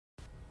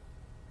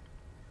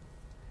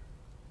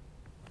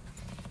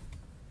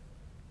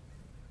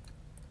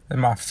Then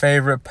my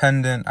favorite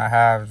pendant, I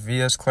have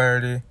VS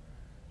Clarity,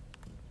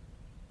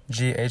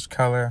 GH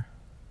color,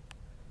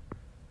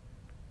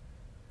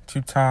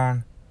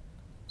 two-tone,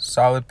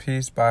 solid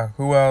piece by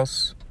who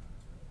else?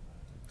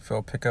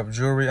 Phil Pickup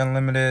Jewelry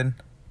Unlimited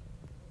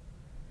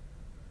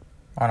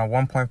on a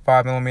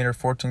 1.5 millimeter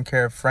 14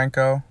 karat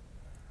Franco.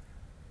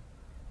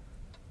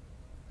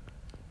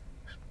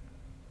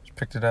 Just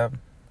picked it up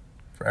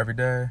for every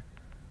day.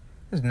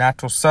 There's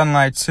natural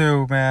sunlight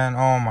too, man.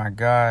 Oh my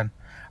God.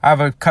 I have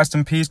a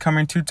custom piece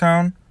coming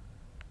two-tone,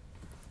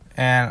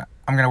 and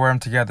I'm gonna wear them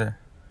together.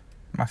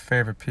 My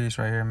favorite piece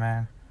right here,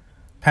 man.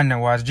 Pendant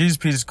wise, Jesus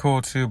piece is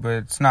cool too, but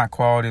it's not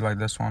quality like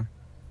this one.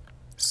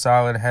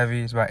 Solid,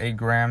 heavy. It's about 8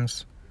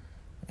 grams,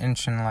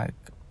 inch and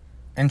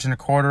a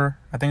quarter,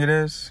 I think it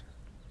is.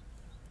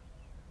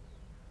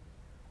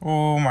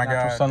 Oh my God.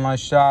 Natural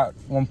sunlight shot,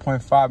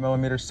 1.5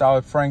 millimeter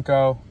solid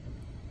Franco,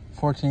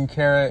 14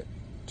 karat,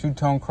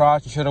 two-tone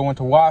cross. You should have went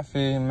to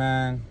Wafi,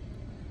 man.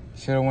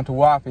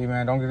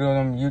 Don't get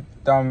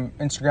them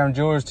Instagram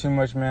jewelers too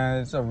much,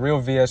 man. It's a real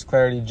VS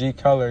Clarity G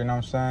color, you know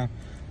what I'm saying?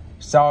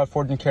 Solid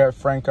 14 karat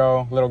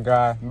Franco, little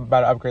guy. I'm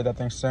about to upgrade that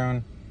thing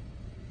soon.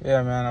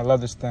 Yeah, man, I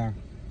love this thing.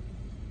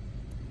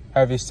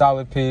 Heavy,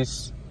 solid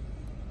piece.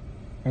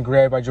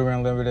 Engraved by Jewelry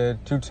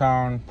Unlimited.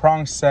 Two-tone,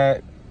 prong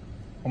set.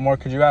 What more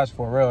could you ask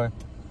for, really?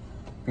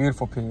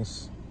 Beautiful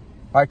piece.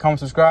 Like, comment,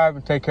 subscribe,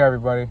 and take care,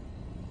 everybody.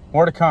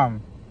 More to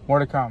come.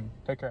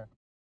 Take care.